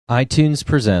iTunes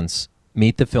presents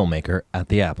Meet the Filmmaker at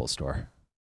the Apple Store.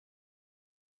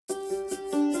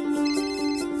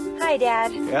 Hi,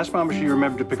 Dad. Ask Mom if she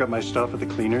remembered to pick up my stuff at the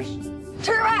cleaners.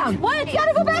 Turn around! What? You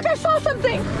gotta go back. I saw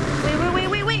something.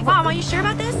 Wait. Mom, are you sure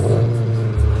about this?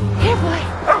 Here, boy.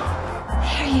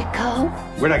 There you go.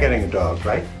 We're not getting a dog,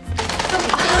 right?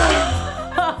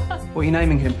 What are you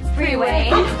naming him? Freeway.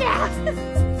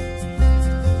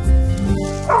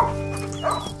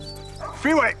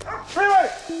 Freeway! Freeway!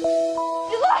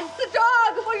 You lost the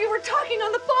dog while you were talking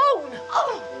on the phone.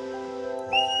 Oh.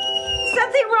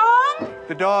 Something wrong?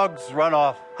 The dog's run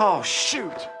off. Oh,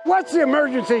 shoot. What's the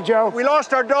emergency, Joe? We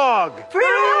lost our dog.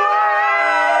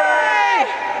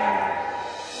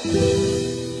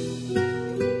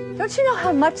 Don't you know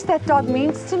how much that dog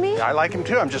means to me? I like him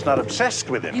too. I'm just not obsessed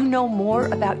with him. You know more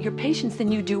about your patients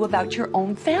than you do about your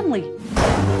own family.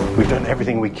 We've done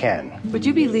everything we can. Would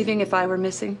you be leaving if I were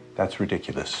missing? That's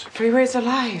ridiculous. Freeway's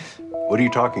alive. What are you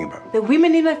talking about? The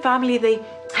women in my family, they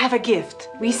have a gift.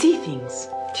 We see things.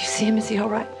 Do you see him? Is he all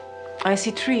right? I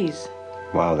see trees.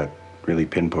 Wow, that really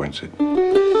pinpoints it.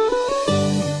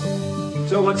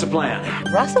 So what's the plan?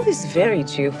 Russell is very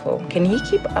cheerful. Can he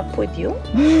keep up with you?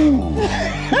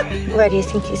 Why do you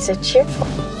think he's so cheerful?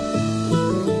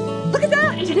 Look at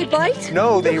that! Did he bite?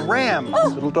 No, they ram.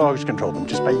 Little dogs control them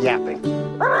just by yapping.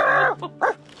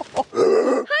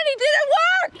 Honey, did it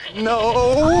work?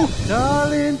 No!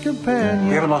 Darling companion.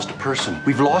 We haven't lost a person.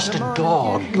 We've lost a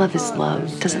dog. Love is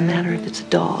love. Doesn't matter if it's a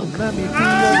dog.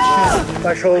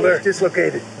 My shoulder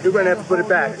dislocated. You're going to have to put it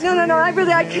back. No, I cannot.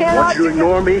 I want you to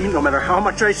ignore me no matter how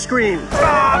much I scream.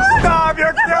 Stop!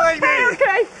 You're killing me!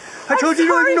 Okay. I told you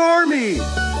to ignore me!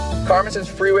 Carmen says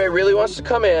Freeway really wants to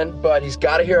come in, but he's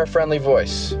got to hear our friendly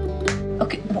voice.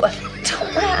 Okay, what?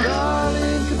 Don't laugh.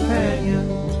 Darling companion,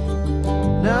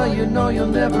 now you know you'll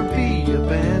never be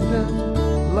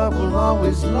abandoned. Love will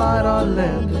always light our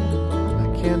landing.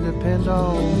 I can depend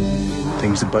on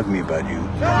Things that bug me about you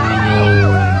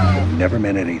never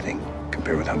meant anything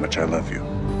compared with how much I love you.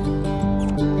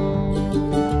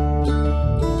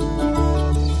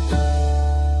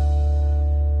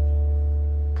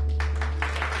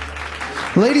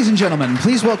 Ladies and gentlemen,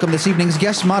 please welcome this evening's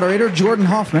guest moderator, Jordan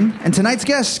Hoffman, and tonight's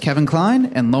guests, Kevin Kline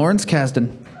and Lawrence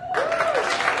Kasdan.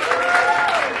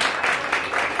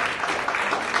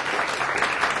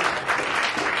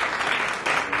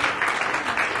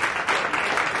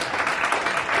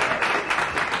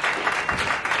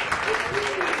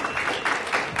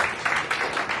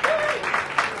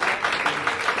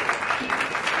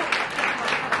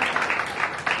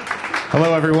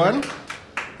 Hello, everyone.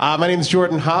 My name is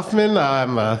Jordan Hoffman.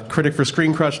 I'm a critic for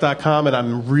ScreenCrush.com, and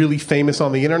I'm really famous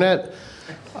on the internet.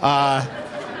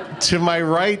 To my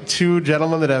right, two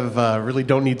gentlemen that have really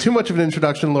don't need too much of an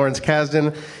introduction: Lawrence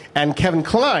Kasdan and Kevin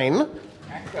Kline.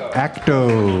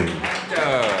 Acto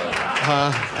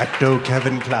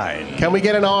Kevin Kline. Can we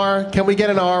get an R? Can we get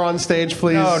an R on stage,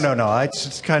 please? No.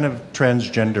 It's kind of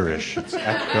transgenderish. It's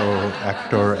acto,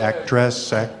 actor,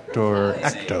 actress, actor,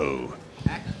 acto.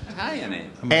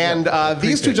 And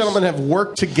these two gentlemen have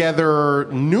worked together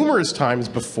numerous times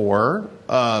before.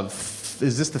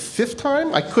 Is this the fifth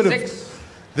time? I could have.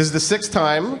 This is the sixth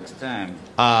time.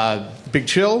 Big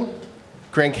Chill,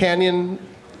 Grand Canyon,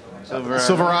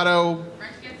 Silverado,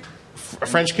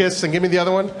 French Kiss, and give me the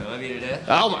other one. I Love You to Death.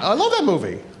 Oh, I love that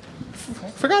movie.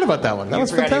 Forgot about that one. That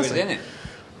was fantastic. He was in it.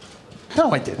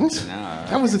 No, I didn't. No,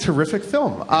 that was a terrific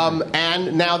film.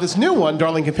 And now this new one,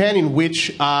 Darling Companion, which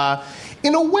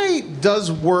in a way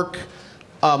does work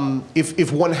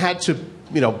if one had to,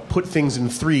 put things in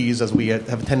threes, as we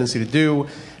have a tendency to do,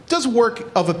 does work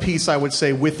of a piece, I would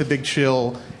say, with The Big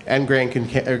Chill and Grand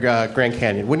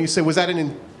Canyon. When you say, was that an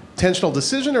intentional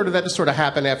decision, or did that just sort of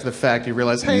happen after the fact? You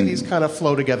realize, hey, these kind of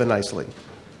flow together nicely.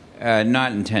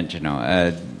 Not intentional.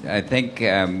 I think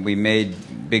we made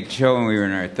Big Chill when we were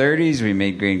in our 30s, we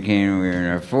made Grand Canyon when we were in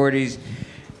our 40s,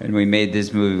 and we made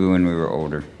this movie when we were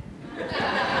older.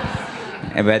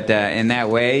 But in that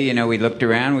way, we looked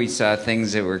around, we saw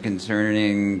things that were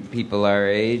concerning people our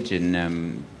age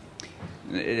and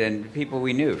people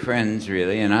we knew, friends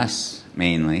really, and us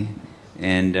mainly,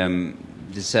 and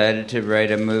decided to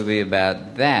write a movie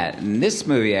about that. And this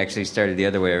movie actually started the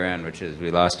other way around, which is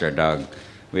we lost our dog.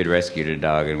 We had rescued a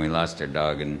dog, and we lost our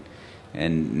dog, and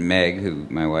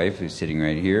Meg, my wife, who's sitting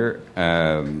right here,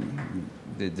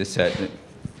 decided.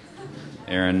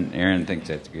 Aaron thinks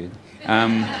that's good.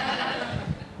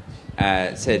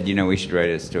 Said, we should write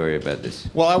a story about this.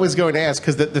 Well, I was going to ask,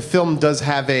 because the film does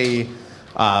have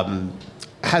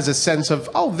has a sense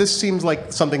of, this seems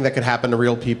like something that could happen to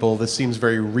real people. This seems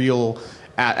very real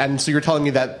And so you're telling me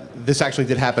that this actually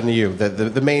did happen to you.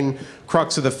 The main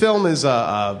crux of the film is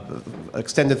a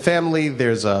extended family.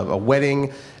 There's a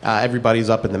wedding. Everybody's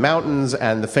up in the mountains,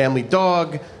 and the family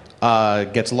dog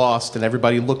gets lost, and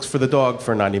everybody looks for the dog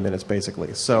for 90 minutes,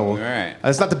 basically. So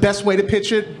it's not the best way to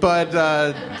pitch it, but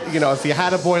if you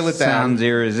had to boil it down, sounds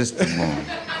irresistible.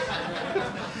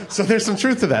 So there's some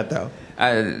truth to that, though.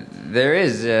 There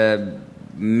is.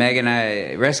 Meg and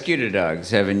I rescued a dog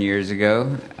 7 years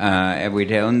ago. And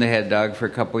we'd owned the head dog for a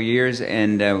couple years,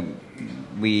 and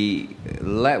we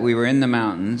were in the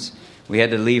mountains. We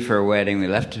had to leave for a wedding. We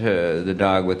left the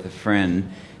dog with a friend.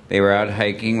 They were out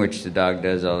hiking, which the dog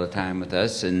does all the time with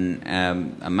us, and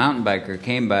a mountain biker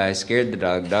came by, scared the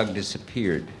dog. Dog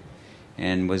disappeared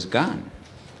and was gone.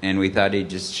 And we thought he'd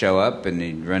just show up and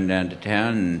he'd run down to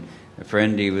town. And a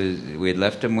friend we had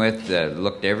left him with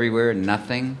looked everywhere,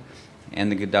 nothing. And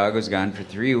the dog was gone for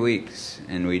 3 weeks,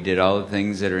 and we did all the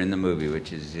things that are in the movie,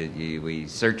 which is we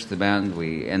searched the mountains,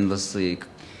 we endlessly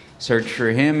searched for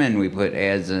him, and we put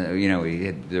ads.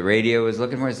 The radio was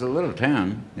looking for us. It's a little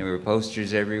town. There were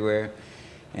posters everywhere,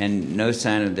 and no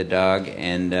sign of the dog.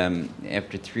 And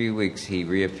after 3 weeks, he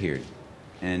reappeared,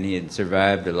 and he had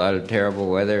survived a lot of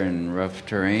terrible weather and rough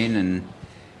terrain,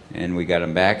 and we got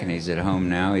him back, and he's at home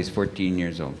now. He's 14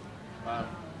 years old.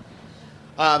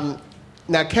 Wow.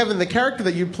 Now, Kevin, the character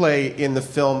that you play in the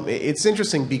film, it's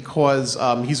interesting because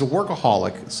he's a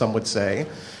workaholic, some would say.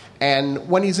 And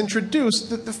when he's introduced,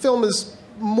 the film is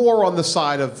more on the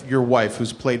side of your wife,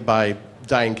 who's played by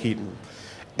Diane Keaton.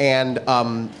 And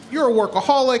you're a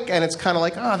workaholic, and it's kind of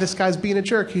like, this guy's being a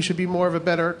jerk. He should be more of a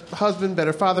better husband,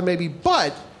 better father, maybe.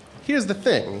 But here's the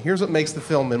thing. Here's what makes the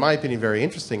film, in my opinion, very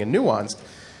interesting and nuanced.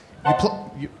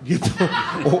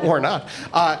 Or not.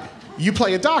 You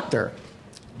play a doctor.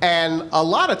 And a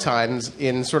lot of times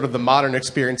in sort of the modern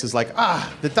experience is like,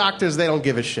 the doctors, they don't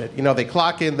give a shit. They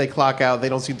clock in, they clock out. They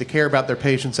don't seem to care about their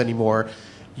patients anymore.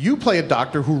 You play a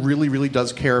doctor who really, really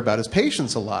does care about his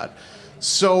patients a lot.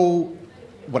 So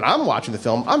when I'm watching the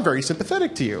film, I'm very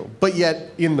sympathetic to you. But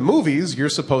yet in the movies, you're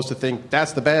supposed to think,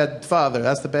 that's the bad father,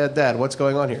 that's the bad dad. What's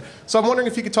going on here? So I'm wondering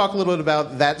if you could talk a little bit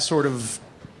about that sort of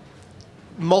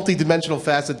multi-dimensional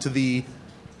facet to the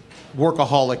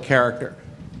workaholic character.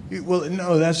 Well,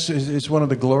 no, it's one of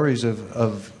the glories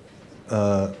of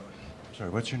sorry,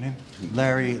 what's your name?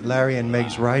 Larry and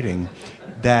Meg's writing,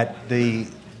 that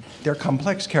they're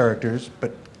complex characters,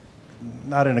 but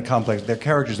not in a complex. They're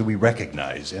characters that we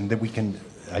recognize and that we can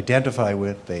identify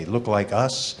with. They look like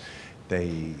us.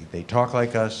 They talk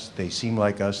like us. They seem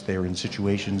like us. They're in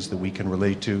situations that we can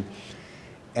relate to.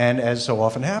 And as so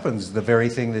often happens, the very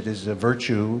thing that is a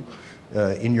virtue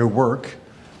in your work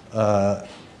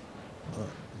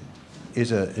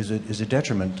is a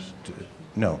detriment.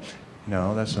 No,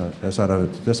 that's not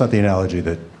the analogy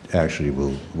that actually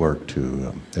will work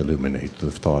to illuminate the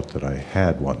thought that I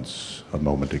had once a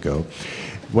moment ago.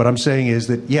 What I'm saying is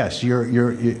that yes,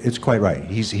 it's quite right.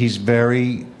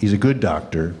 He's a good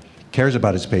doctor, cares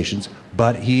about his patients,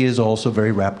 but he is also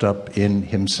very wrapped up in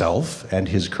himself and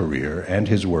his career and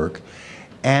his work.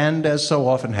 And as so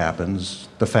often happens,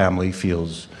 the family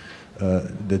feels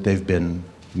that they've been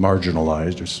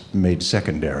marginalized or made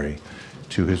secondary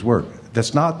to his work.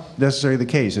 That's not necessarily the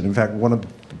case. And in fact, one of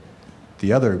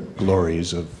the other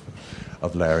glories of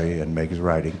Larry and Meg's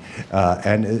writing,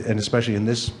 and especially in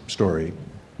this story,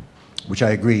 which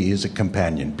I agree is a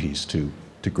companion piece to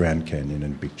Grand Canyon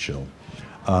and Big Chill,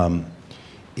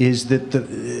 is that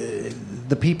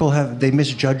the people they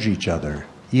misjudge each other.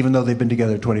 Even though they've been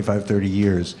together 25, 30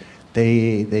 years,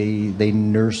 they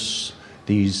nurse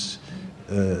these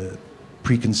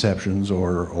preconceptions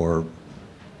or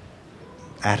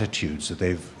attitudes that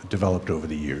they've developed over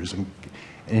the years and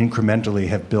incrementally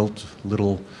have built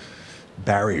little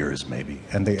barriers maybe.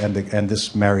 And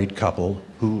this married couple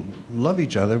who love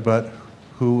each other but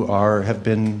who have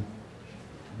been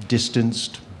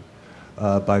distanced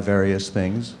by various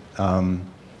things. And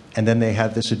then they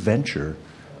have this adventure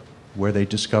where they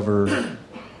discover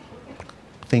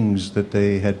things that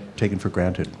they had taken for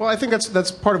granted. Well, I think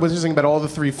that's part of what's interesting about all the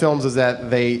three films is that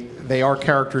they are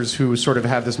characters who sort of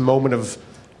have this moment of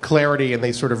clarity and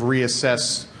they sort of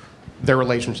reassess their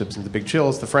relationships. In The Big Chill,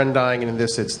 it's the friend dying, and in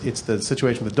this, it's the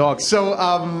situation with the dog.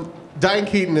 So, Diane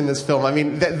Keaton in this film, I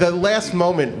mean, the last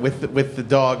moment with the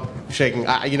dog shaking,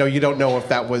 you don't know if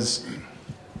that was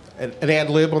an ad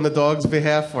lib on the dog's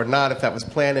behalf or not, if that was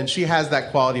planned. And she has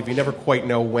that quality of you never quite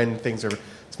know when things are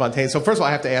spontaneous. So first of all,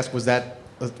 I have to ask, was that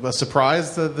a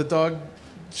surprise, the dog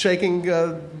shaking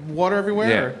water everywhere?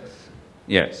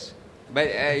 Yeah. Yes.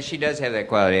 But she does have that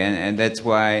quality, and that's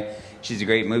why she's a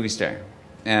great movie star.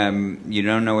 You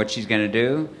don't know what she's going to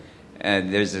do.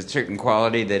 there's a certain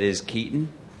quality that is Keaton,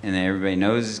 and everybody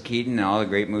knows it's Keaton, and all the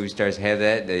great movie stars have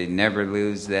that. They never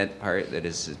lose that part that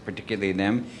is particularly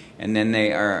them. And then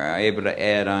they are able to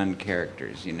add on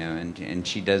characters, you know, and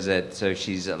she does that, so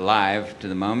she's alive to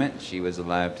the moment. She was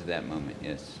alive to that moment,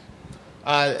 yes.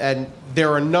 And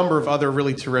there are a number of other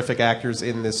really terrific actors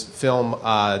in this film.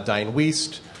 Diane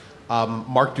Wiest,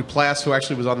 Mark Duplass, who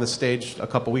actually was on the stage a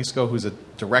couple weeks ago, who's a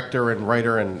director and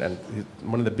writer and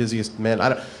one of the busiest men.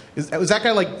 Was that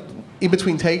guy like in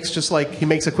between takes, just like he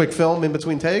makes a quick film in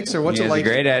between takes, or what's it like? He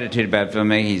has a great attitude about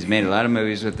filmmaking. He's made a lot of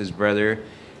movies with his brother.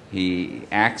 He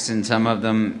acts in some of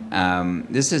them.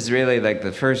 This is really like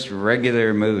the first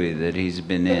regular movie that he's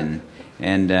been in.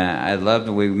 And I loved,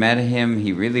 we met him.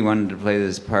 He really wanted to play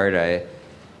this part.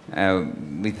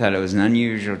 We thought it was an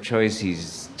unusual choice.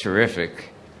 He's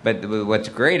terrific. But what's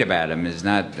great about him is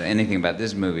not anything about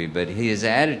this movie, but his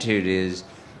attitude is,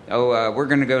 we're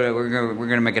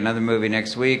gonna make another movie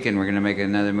next week, and we're gonna make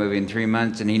another movie in 3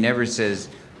 months. And he never says,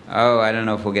 I don't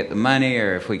know if we'll get the money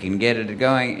or if we can get it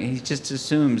going. He just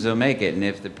assumes they'll make it, and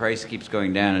if the price keeps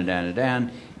going down and down and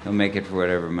down, he'll make it for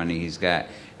whatever money he's got.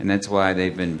 And that's why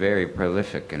they've been very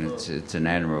prolific, and it's an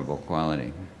admirable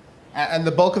quality. And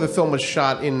the bulk of the film was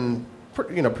shot in,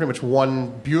 pretty much one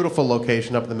beautiful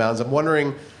location up in the mountains. I'm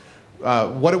wondering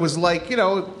what it was like,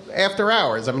 after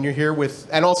hours. I mean, you're here with,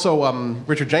 and also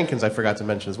Richard Jenkins, I forgot to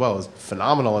mention as well, is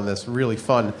phenomenal in this, really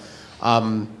fun.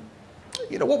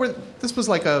 This was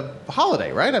like a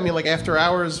holiday, right? I mean, like after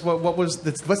hours, what's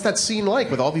that scene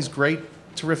like with all these great,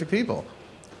 terrific people?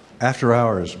 After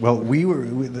hours, well,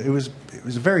 it was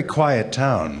a very quiet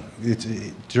town.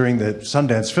 During the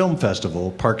Sundance Film Festival,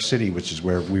 Park City, which is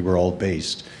where we were all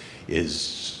based,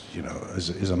 is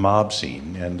a mob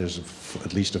scene, and there's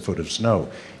at least a foot of snow.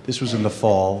 This was in the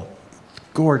fall,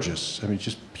 gorgeous. I mean,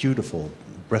 just beautiful,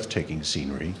 breathtaking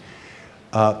scenery.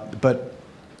 But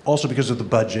also because of the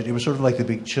budget, it was sort of like the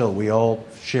Big Chill. We all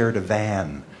shared a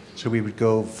van, so we would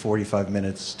go 45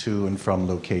 minutes to and from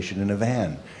location in a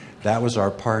van. That was our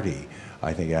party,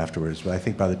 I think, afterwards. But I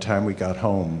think by the time we got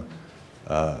home,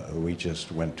 we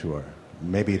just went to our...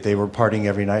 Maybe they were partying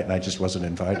every night and I just wasn't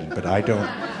invited, but I don't...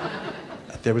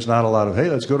 There was not a lot of, hey,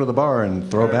 let's go to the bar and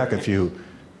throw back a few.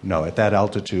 No, at that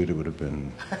altitude, it would have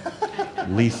been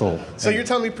lethal. So you're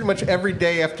telling me pretty much every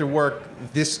day after work,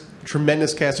 this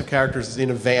tremendous cast of characters is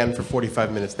in a van for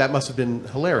 45 minutes. That must have been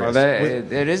hilarious.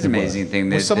 Well, it is an amazing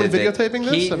thing. Was someone videotaping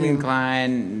this? Keaton,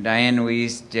 Klein, Diane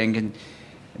Wiest, Jenkins...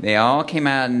 They all came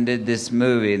out and did this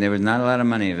movie. There was not a lot of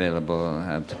money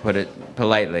available, to put it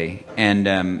politely.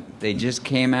 And they just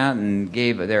came out and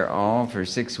gave their all for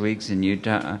 6 weeks in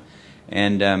Utah.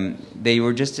 And they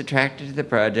were just attracted to the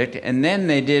project. And then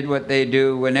they did what they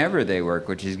do whenever they work,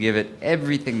 which is give it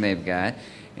everything they've got.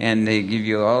 And they give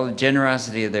you all the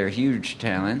generosity of their huge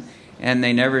talent. And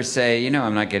they never say,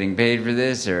 I'm not getting paid for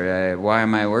this, or why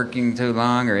am I working too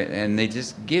long? And they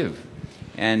just give.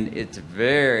 And it's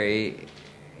very...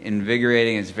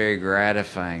 invigorating. It's very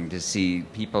gratifying to see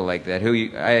people like that who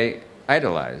I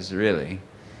idolize, really,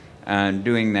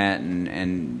 doing that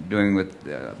and doing with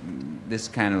this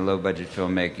kind of low-budget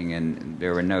filmmaking. And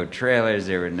there were no trailers.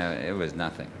 It was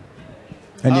nothing.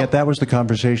 And yet that was the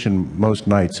conversation most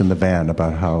nights in the van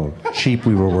about how cheap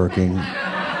we were working,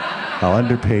 how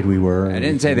underpaid we were. I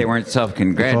didn't say they weren't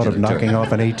self-congratulatory. The thought of knocking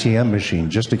off an ATM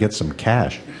machine just to get some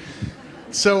cash.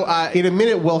 So in a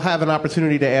minute, we'll have an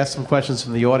opportunity to ask some questions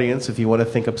from the audience. If you want to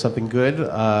think up something good,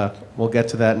 we'll get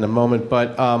to that in a moment.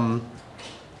 But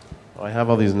I have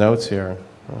all these notes here.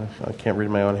 I can't read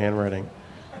my own handwriting.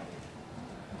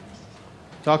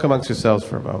 Talk amongst yourselves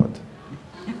for a moment.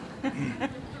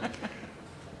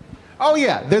 Oh,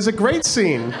 yeah, there's a great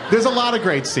scene. There's a lot of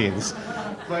great scenes.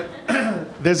 But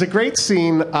there's a great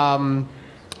scene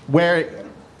where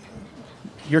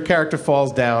your character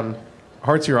falls down,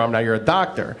 hurts your arm. Now you're a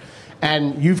doctor,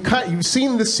 and you've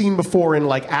seen this scene before in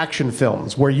like action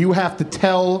films where you have to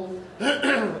tell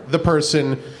the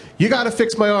person, you got to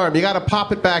fix my arm, you got to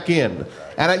pop it back in,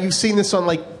 and you've seen this on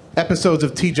like episodes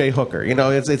of T.J. Hooker.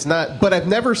 It's not, but I've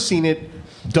never seen it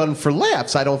done for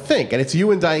laughs, I don't think, and it's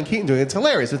you and Diane Keaton doing it. It's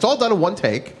hilarious. It's all done in one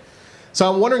take.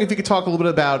 So I'm wondering if you could talk a little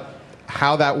bit about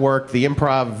how that worked, the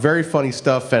improv, very funny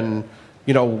stuff, and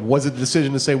was it the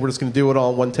decision to say we're just going to do it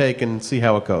all in one take and see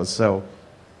how it goes? So,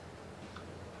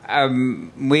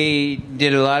 we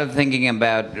did a lot of thinking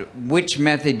about which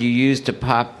method you use to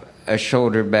pop a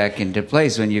shoulder back into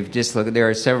place when you've just looked. There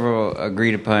are several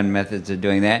agreed upon methods of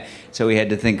doing that. So we had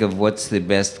to think of what's the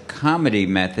best comedy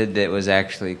method that was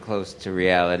actually close to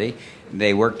reality.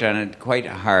 They worked on it quite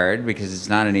hard because it's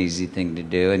not an easy thing to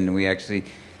do, and we actually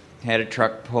had a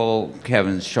truck pull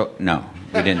Kevin's shoulder. No,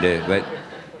 we didn't do it, but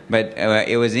But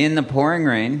it was in the pouring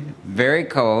rain, very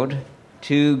cold,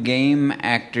 2 game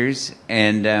actors,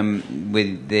 and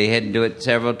they had to do it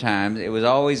several times. It was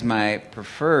always my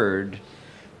preferred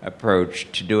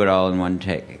approach to do it all in one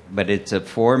take. But it's a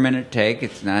 4-minute take.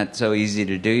 It's not so easy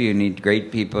to do. You need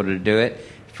great people to do it.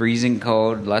 Freezing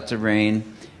cold, lots of rain.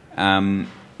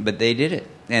 But they did it.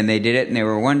 And they did it, and they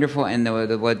were wonderful. And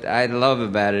what I love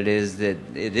about it is that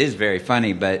it is very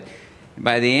funny, but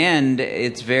by the end,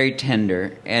 it's very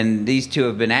tender. And these two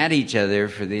have been at each other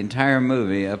for the entire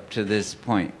movie up to this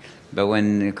point. But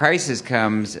when the crisis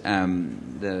comes,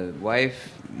 the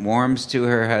wife warms to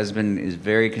her husband, is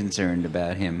very concerned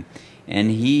about him. And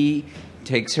he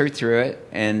takes her through it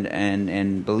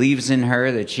and believes in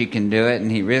her that she can do it.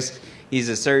 And he risks... He's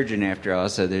a surgeon, after all,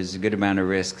 so there's a good amount of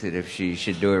risk that if she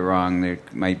should do it wrong, there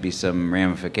might be some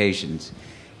ramifications.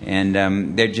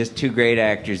 And they're just 2 great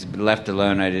actors. But left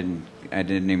alone, I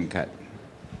didn't even cut.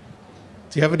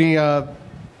 Do you have any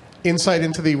insight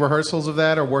into the rehearsals of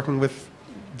that, or working with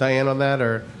Diane on that,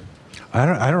 or?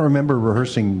 I don't remember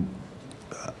rehearsing.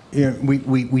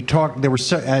 We talked. There were,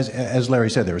 as Larry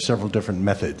said, there were several different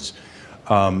methods,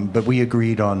 but we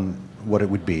agreed on what it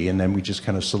would be, and then we just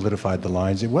kind of solidified the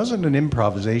lines. It wasn't an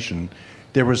improvisation.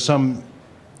 There was some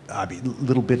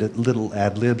little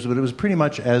ad libs, but it was pretty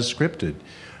much as scripted.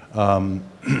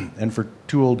 And for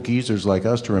 2 old geezers like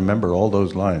us to remember all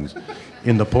those lines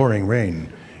in the pouring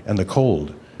rain and the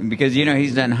cold. Because,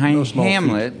 he's done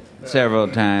Hamlet several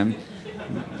times.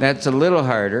 That's a little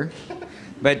harder.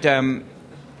 But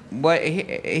what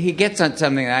he gets on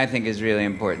something that I think is really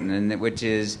important, and which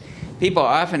is, people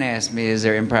often ask me, is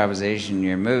there improvisation in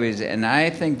your movies? And I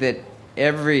think that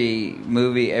every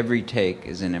movie, every take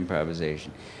is an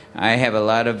improvisation. I have a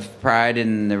lot of pride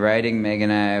in the writing. Meg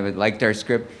and I liked our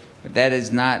script, but that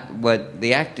is not what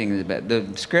the acting is about. The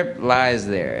script lies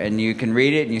there, and you can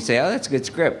read it and you say, oh, that's a good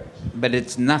script. But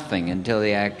it's nothing until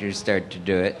the actors start to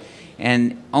do it.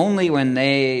 And only when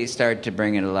they start to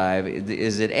bring it alive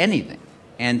is it anything.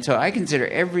 And so I consider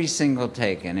every single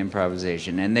take an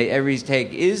improvisation. And every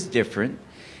take is different.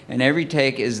 And every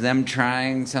take is them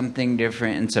trying something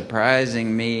different and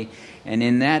surprising me. And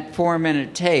in that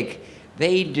 4-minute take,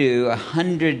 they do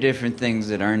 100 different things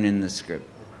that aren't in the script.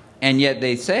 And yet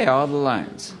they say all the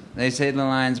lines. They say the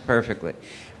lines perfectly.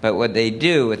 But what they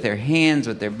do with their hands,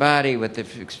 with their body, with their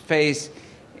face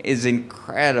is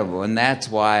incredible. And that's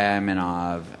why I'm in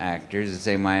awe of actors, the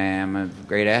same way I am of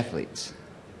great athletes.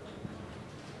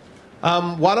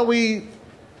 Why don't we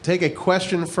take a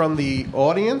question from the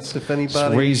audience, if anybody...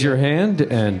 Just raise your hand,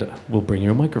 and we'll bring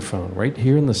you a microphone right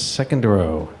here in the second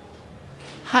row.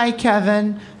 Hi,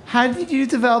 Kevin. How did you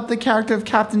develop the character of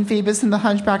Captain Phoebus in The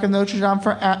Hunchback of Notre Dame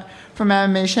from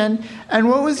animation? And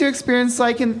what was your experience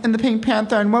like in The Pink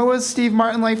Panther? And what was Steve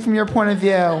Martin like from your point of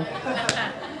view?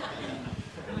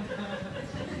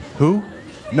 Who?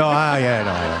 No, how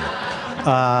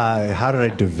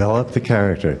did I develop the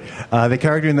character? The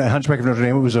character in The Hunchback of Notre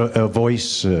Dame, it was a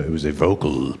voice, it was a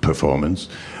vocal performance.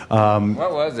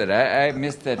 What was it? I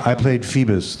missed that. I played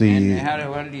Phoebus. And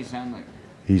what did he sound like?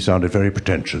 He sounded very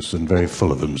pretentious and very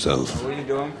full of himself. What were you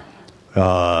doing?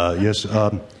 Yes.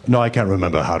 No, I can't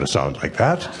remember how to sound like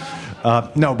that.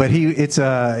 No, but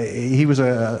he was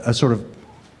a sort of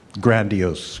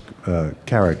grandiose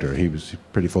character. He was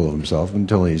pretty full of himself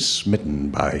until he's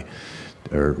smitten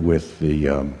with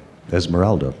the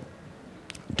Esmeralda,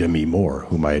 Demi Moore,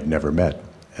 whom I had never met.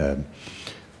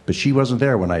 But she wasn't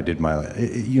there when I did my...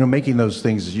 making those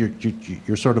things,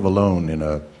 you're sort of alone in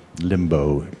a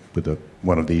limbo with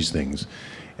one of these things,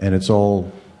 and it's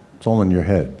all in your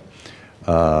head.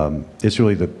 It's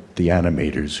really the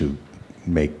animators who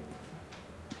make...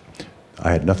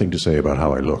 I had nothing to say about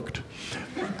how I looked,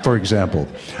 for example.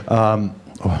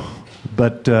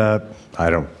 But I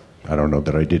don't know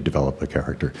that I did develop a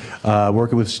character.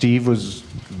 Working with Steve was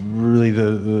really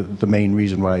the main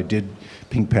reason why I did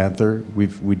Pink Panther.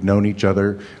 We'd known each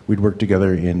other. We'd worked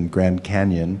together in Grand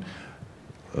Canyon,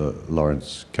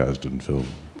 Lawrence Kasdan film,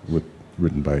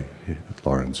 written by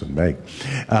Lawrence and Meg.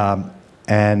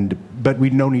 But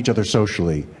we'd known each other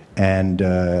socially, and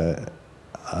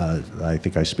I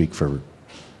think I speak for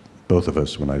both of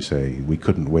us when I say we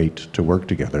couldn't wait to work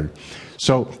together.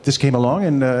 So this came along,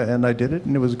 and I did it,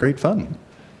 and it was great fun.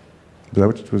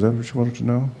 Was that what you wanted to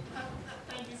know?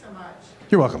 Thank you so much.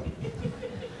 You're welcome.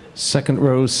 Second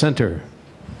row center.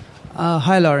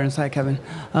 Hi, Lawrence. Hi, Kevin.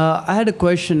 I had a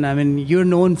question. I mean, you're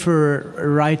known for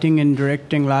writing and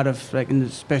directing a lot of,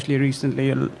 especially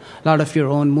recently, a lot of your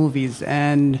own movies.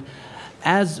 And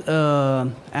as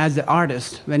an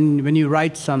artist, when you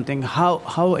write something,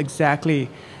 how exactly,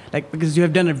 like because you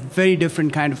have done a very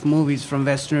different kind of movies from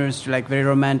westerners to like very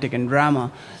romantic and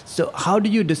drama. So how do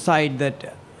you decide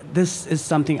that this is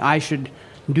something I should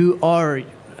do, or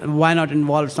why not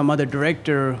involve some other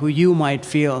director who you might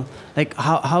feel like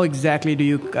how exactly do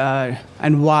you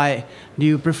and why do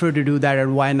you prefer to do that, or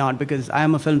why not? Because I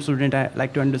am a film student, I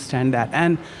like to understand that.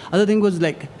 And other thing was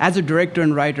like, as a director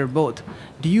and writer both,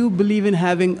 do you believe in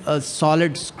having a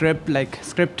solid script, like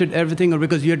scripted everything, or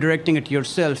because you're directing it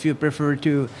yourself, you prefer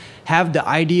to have the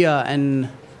idea and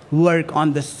work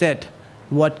on the set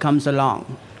what comes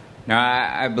along? No,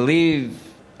 I believe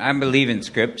in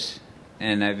scripts,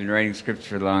 and I've been writing scripts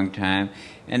for a long time.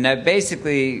 And I've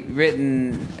basically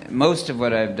written most of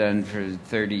what I've done for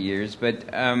 30 years,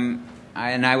 but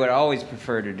I would always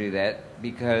prefer to do that,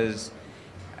 because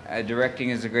directing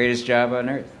is the greatest job on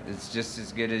earth. It's just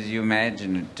as good as you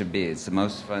imagine it to be. It's the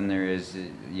most fun there is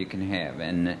you can have.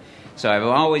 And so I'm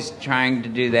always trying to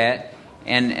do that.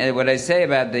 And what I say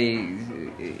about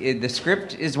the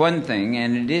script is one thing,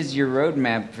 and it is your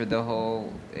roadmap for the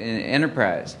whole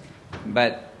enterprise.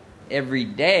 But every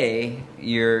day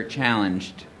you're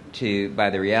challenged by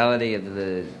the reality of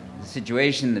the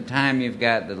situation, the time you've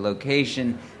got, the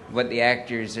location, what the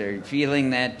actors are feeling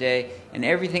that day, and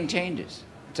everything changes.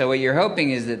 So what you're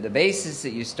hoping is that the basis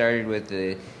that you started with,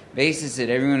 the basis that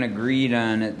everyone agreed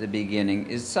on at the beginning,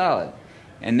 is solid.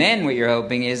 And then what you're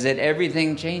hoping is that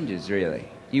everything changes, really.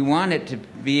 You want it to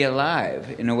be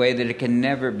alive in a way that it can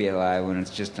never be alive when it's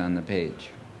just on the page.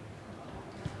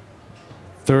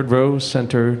 Third row,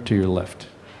 center to your left.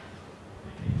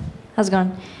 How's it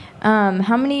going?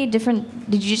 How many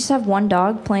different... Did you just have one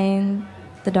dog playing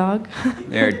the dog?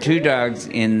 There are two dogs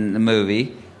in the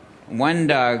movie. One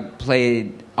dog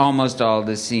played almost all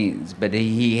the scenes, but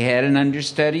he had an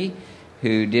understudy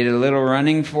who did a little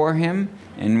running for him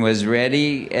and was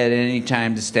ready at any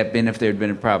time to step in if there had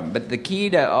been a problem. But the key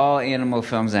to all animal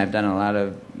films, and I've done a lot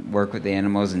of work with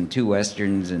animals in 2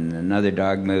 westerns and another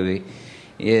dog movie,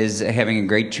 is having a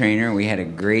great trainer. We had a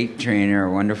great trainer,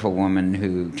 a wonderful woman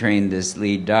who trained this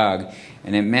lead dog,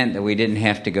 and it meant that we didn't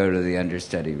have to go to the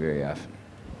understudy very often.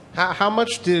 How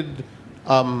much did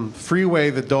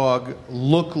Freeway the dog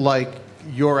look like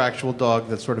your actual dog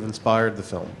that sort of inspired the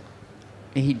film?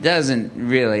 He doesn't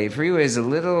really. Freeway's a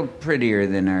little prettier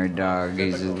than our dog.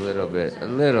 He's a little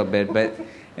bit, but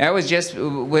that was just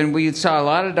when we saw a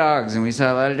lot of dogs and we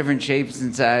saw a lot of different shapes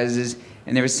and sizes,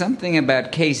 and there was something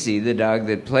about Casey, the dog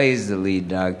that plays the lead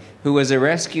dog, who was a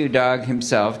rescue dog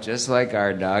himself, just like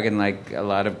our dog and like a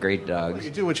lot of great dogs. Well,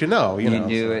 you do what you know. You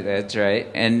do it, that's right.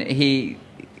 And he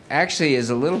actually is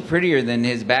a little prettier than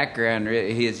his background.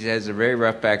 He has a very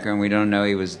rough background. We don't know.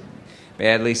 He was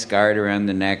badly scarred around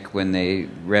the neck when they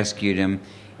rescued him.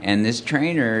 And this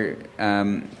trainer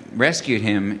rescued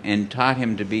him and taught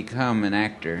him to become an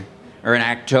actor, or an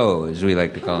acto, as we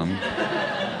like to call him.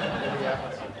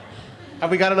 Have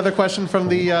we got another question from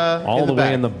the all the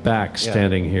way in the back,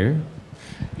 standing here?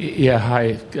 Yeah,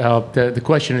 hi. The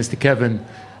question is to Kevin.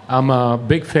 I'm a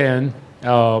big fan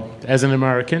as an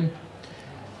American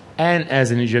and as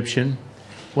an Egyptian.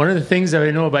 One of the things that I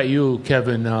know about you,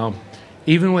 Kevin,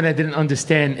 even when I didn't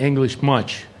understand English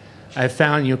much, I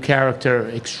found your character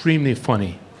extremely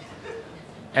funny.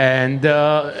 And,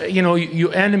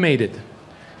 you animated.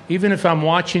 Even if I'm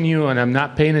watching you and I'm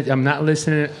not paying it, I'm not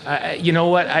listening, you know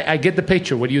what? I get the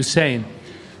picture, what you're saying.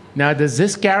 Now, does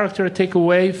this character take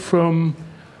away from,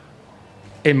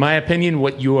 in my opinion,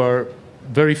 what you are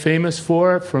very famous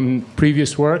for from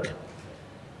previous work?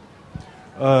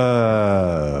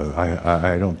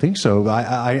 I don't think so.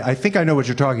 I think I know what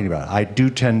you're talking about. I do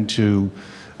tend to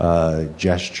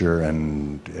gesture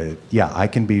and, I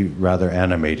can be rather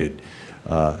animated,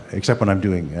 except when I'm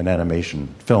doing an animation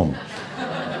film.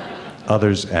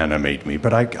 Others animate me,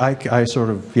 but I sort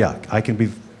of, I can be,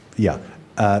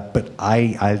 but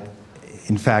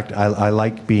in fact, I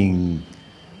like being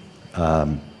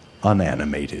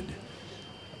unanimated.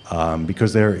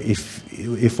 Because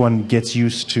if one gets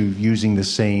used to using the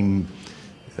same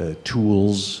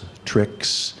tools,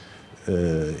 tricks,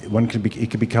 it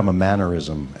could become a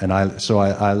mannerism. And I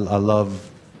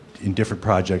love in different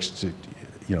projects to,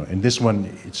 and this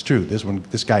one, it's true.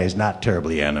 This guy is not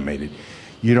terribly animated.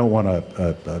 You don't want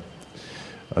a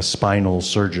spinal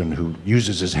surgeon who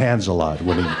uses his hands a lot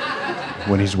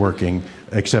when he's working,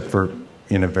 except for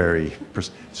in a very.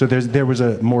 So there was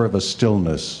more of a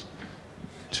stillness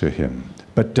to him,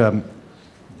 but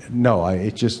no,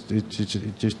 it just to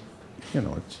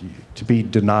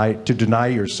deny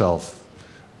yourself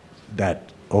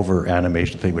that over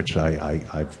animation thing, which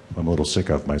I'm a little sick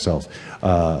of myself.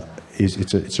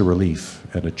 It's a relief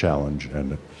and a challenge,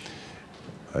 and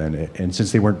And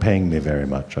since they weren't paying me very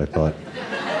much, I thought,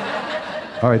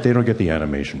 all right, they don't get the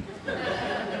animation.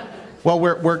 Well,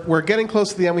 we're getting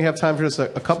close to the end. We have time for just a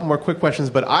couple more quick questions,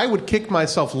 but I would kick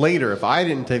myself later if I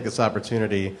didn't take this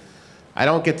opportunity. I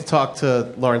don't get to talk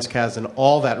to Lawrence Kasdan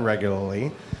all that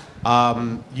regularly.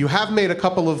 You have made a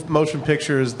couple of motion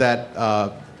pictures that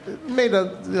a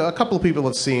couple of people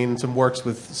have seen, some works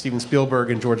with Steven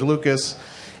Spielberg and George Lucas.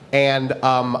 And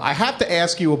I have to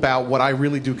ask you about what I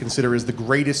really do consider is the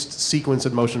greatest sequence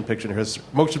in motion picture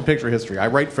history. I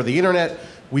write for the internet.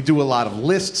 We do a lot of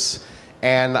lists.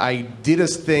 And I did a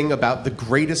thing about the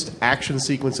greatest action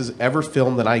sequences ever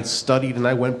filmed, and I studied and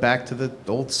I went back to the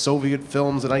old Soviet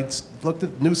films and I looked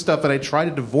at new stuff and I tried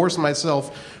to divorce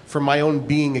myself from my own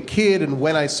being a kid and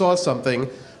when I saw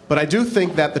something. But I do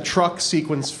think that the truck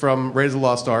sequence from Raiders of the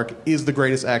Lost Ark is the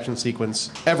greatest action sequence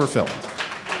ever filmed.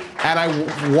 And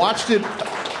I watched it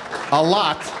a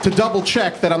lot to double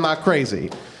check that I'm not crazy.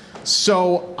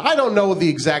 So I don't know the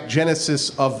exact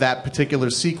genesis of that particular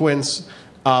sequence.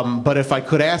 But if I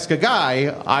could ask a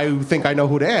guy, I think I know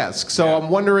who to ask. So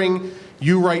I'm wondering,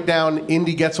 you write down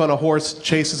Indy gets on a horse,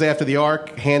 chases after the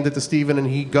Ark, hand it to Steven, and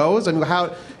he goes? I mean,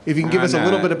 how? If you can give us a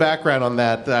little bit of background on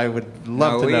that, I would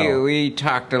love to know. We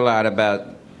talked a lot about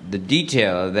the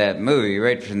detail of that movie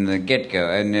right from the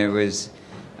get-go. And there was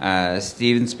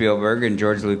Steven Spielberg and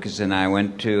George Lucas and I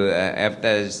went to,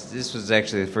 this was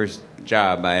actually the first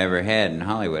job I ever had in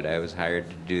Hollywood. I was hired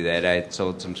to do that. I had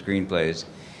sold some screenplays.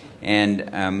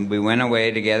 And we went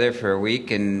away together for a week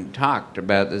and talked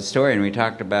about the story. And we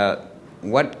talked about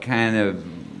what kind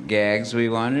of gags we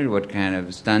wanted, what kind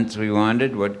of stunts we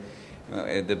wanted, what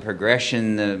the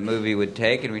progression the movie would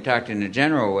take. And we talked in a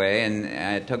general way. And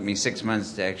it took me 6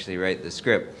 months to actually write the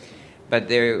script. But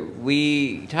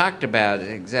we talked about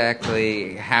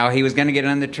exactly how he was going to get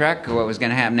on the truck, what was going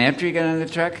to happen after he got on the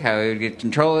truck, how he would get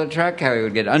control of the truck, how he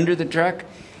would get under the truck.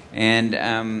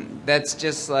 And that's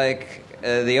just like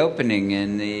the opening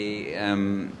in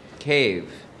the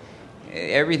cave.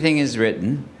 Everything is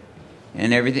written,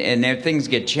 and things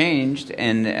get changed,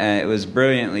 and it was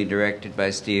brilliantly directed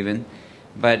by Steven.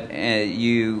 But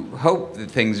you hope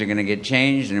that things are going to get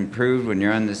changed and improved when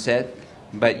you're on the set,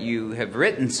 but you have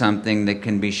written something that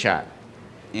can be shot.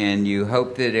 And you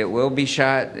hope that it will be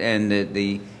shot, and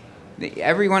that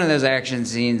every one of those action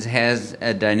scenes has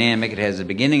a dynamic. It has a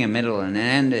beginning, a middle, and an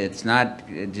end. It's not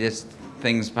just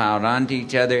things piled onto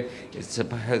each other. It's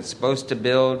supposed to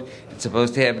build. It's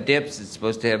supposed to have dips. It's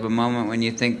supposed to have a moment when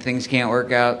you think things can't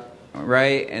work out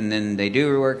right, and then they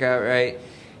do work out right.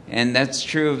 And that's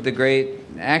true of the great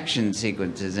action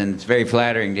sequences, and it's very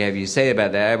flattering to have you say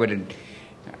about that. I would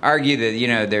argue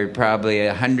that, there are probably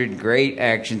 100 great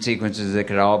action sequences that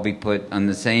could all be put on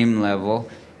the same level,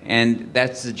 and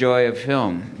that's the joy of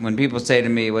film. When people say to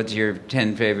me, what's your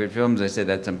 10 favorite films, I say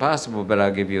that's impossible, but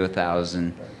I'll give you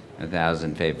 1,000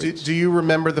 favorites. Do you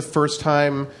remember the first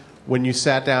time when you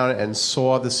sat down and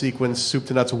saw the sequence, soup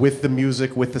to nuts, with the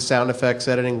music, with the sound effects,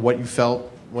 editing, what you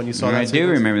felt when you saw that sequence? I do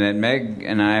remember that. Meg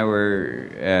and I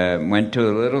went to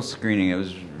a little screening. It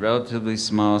was a relatively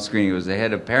small screening. It was the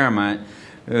head of Paramount,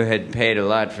 who had paid a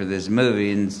lot for this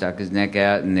movie and stuck his neck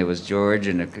out, and there was George,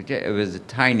 and it was a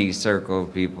tiny circle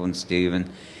of people, and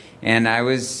Steven. And I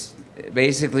was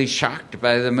basically shocked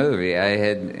by the movie.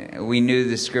 We knew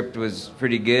the script was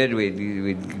pretty good.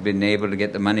 We'd been able to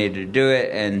get the money to do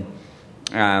it, and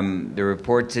the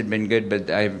reports had been good, but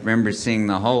I remember seeing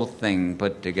the whole thing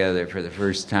put together for the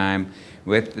first time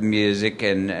with the music,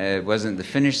 and it wasn't the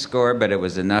finished score, but it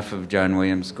was enough of John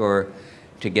Williams' score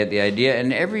to get the idea.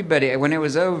 And everybody, when it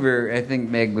was over, I think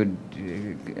Meg would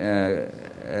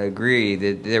agree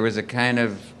that there was a kind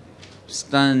of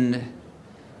stunned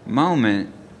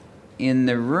moment in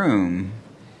the room,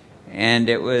 and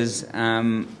it was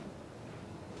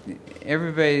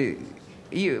everybody.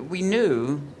 We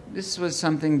knew this was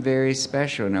something very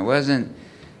special, and it wasn't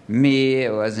me,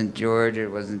 it wasn't George, it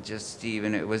wasn't just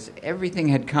Steven. It was everything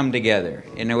had come together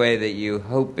in a way that you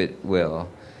hope it will,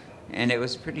 and it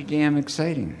was pretty damn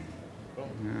exciting.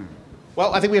 Yeah.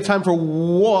 Well, I think we have time for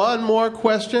one more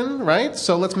question, right?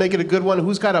 So let's make it a good one.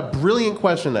 Who's got a brilliant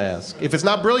question to ask? If it's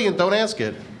not brilliant, don't ask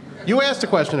it. You asked a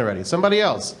question already. Somebody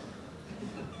else.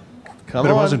 Come on.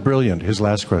 But it wasn't brilliant, his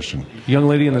last question. Young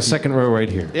lady in the second row right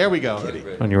here. There we go.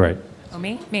 On your right. Oh,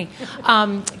 me?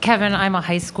 Kevin, I'm a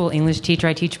high school English teacher.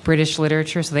 I teach British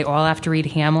literature, so they all have to read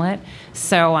Hamlet.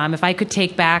 So if I could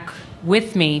take back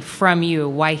with me from you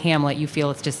why Hamlet, you feel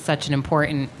it's just such an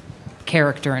important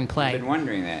character in play. I've been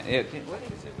wondering that. What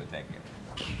is it with that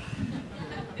guy?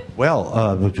 Well,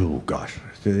 oh gosh,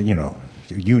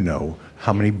 you know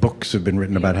how many books have been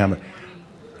written about Hamlet.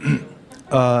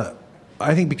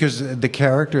 I think because the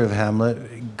character of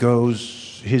Hamlet goes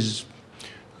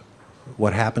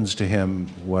what happens to him,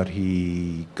 what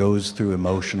he goes through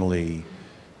emotionally,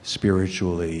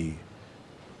 spiritually,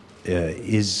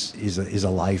 is a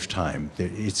lifetime.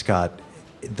 It's got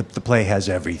the play has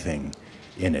everything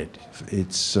in it.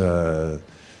 It's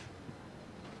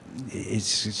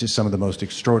just some of the most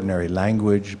extraordinary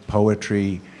language,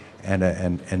 poetry, and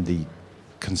the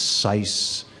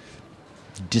concise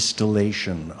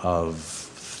distillation of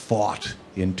thought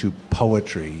into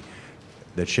poetry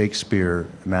that Shakespeare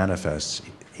manifests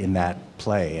in that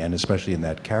play, and especially in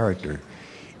that character.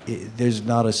 There's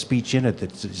not a speech in it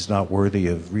that is not worthy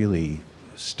of really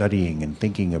studying and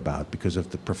thinking about because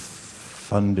of the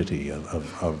profundity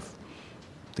of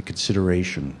the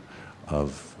consideration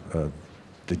of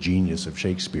the genius of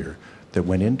Shakespeare that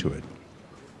went into it.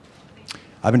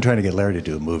 I've been trying to get Larry to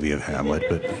do a movie of Hamlet,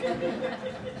 but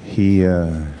he's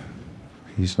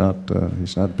not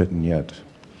bitten yet.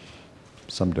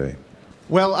 Someday.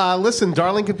 Well, listen,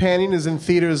 Darling Companion is in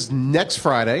theaters next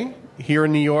Friday here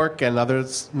in New York and other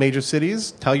major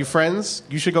cities. Tell your friends.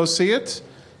 You should go see it.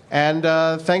 And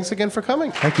thanks again for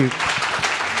coming. Thank you.